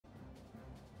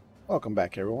Welcome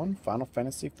back, everyone. Final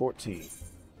Fantasy XIV.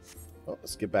 Well,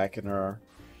 let's get back in our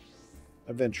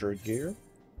adventure gear,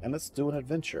 and let's do an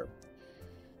adventure.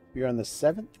 We are in the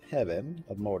 7th heaven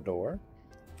of Mordor,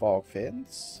 Fog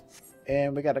Fens,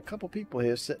 and we got a couple people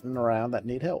here sitting around that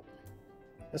need help.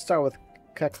 Let's start with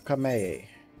Kakame.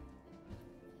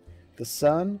 The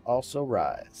sun also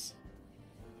rise.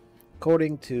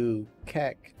 According to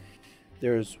Kak,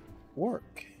 there's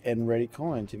work and ready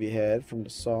coin to be had from the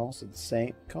songs of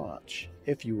Saint Conch,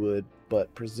 if you would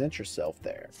but present yourself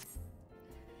there.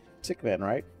 Tickman,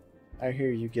 right? I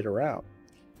hear you get around.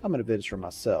 I'm an adventurer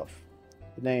myself.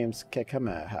 The name's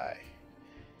Kakamahai.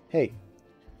 Hey,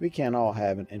 we can't all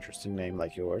have an interesting name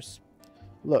like yours.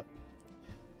 Look,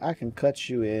 I can cut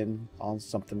you in on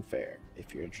something fair,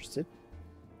 if you're interested.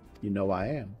 You know I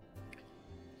am.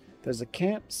 There's a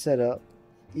camp set up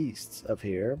east of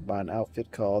here by an outfit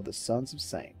called the Sons of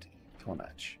Saint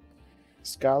Conach.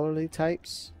 Scholarly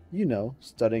types, you know,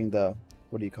 studying the,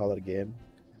 what do you call it again?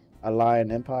 Garlean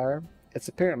Empire. It's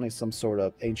apparently some sort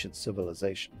of ancient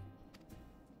civilization.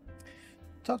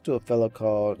 Talk to a fellow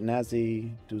called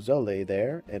Nazi Duzole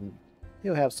there, and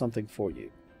he'll have something for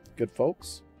you. Good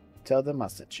folks, tell them I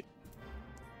sent you.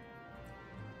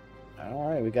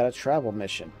 Alright, we got a travel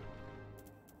mission.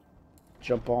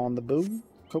 Jump on the boo,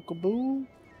 Coco-boo,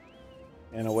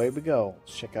 and away we go.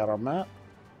 Let's check out our map.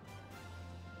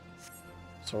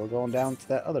 So we're going down to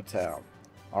that other town.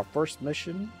 Our first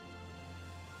mission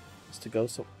is to go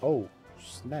so... Oh,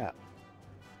 snap.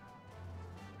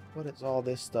 What is all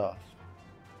this stuff?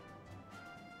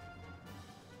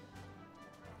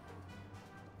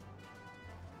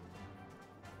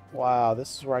 Wow,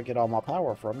 this is where I get all my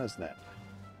power from, isn't it?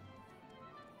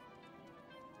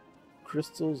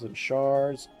 Crystals and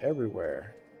shards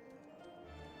everywhere.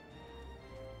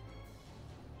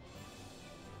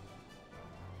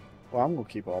 Well, I'm going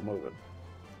to keep on moving.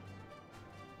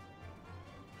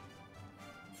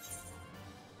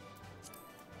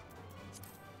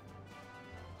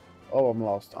 Oh, I'm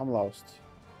lost. I'm lost.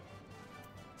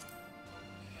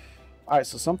 Alright,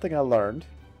 so something I learned.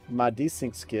 My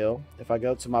desync skill, if I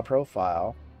go to my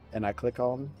profile and I click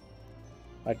on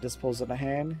like this pulls in a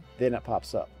hand, then it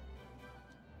pops up.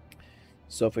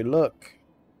 So if we look,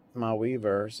 my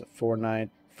Weaver's at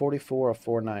 44 of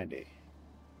 490.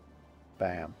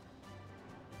 Bam.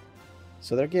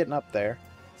 So they're getting up there.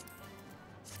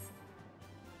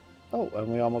 Oh, and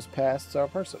we almost passed our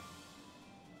person.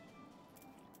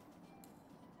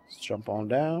 Let's jump on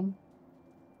down.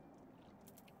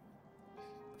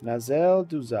 Nazel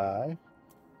Duzai.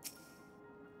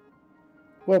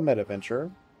 Well met,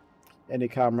 adventurer. Any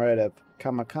comrade of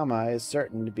Kamakama is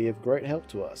certain to be of great help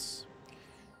to us.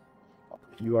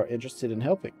 You are interested in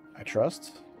helping, I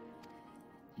trust.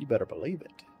 You better believe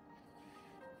it.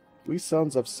 We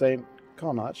sons of Saint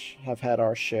Conach have had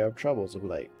our share of troubles of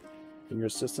late, and your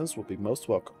assistance will be most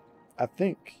welcome. I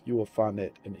think you will find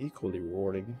it an equally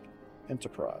rewarding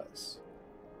enterprise.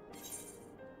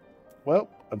 Well,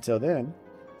 until then,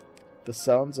 the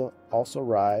Sons Also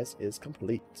Rise is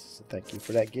complete. So thank you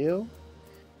for that guild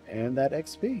and that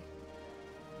XP.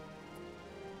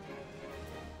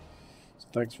 So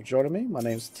thanks for joining me. My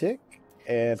name's Tick,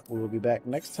 and we will be back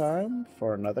next time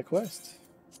for another quest.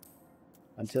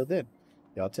 Until then,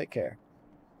 y'all take care.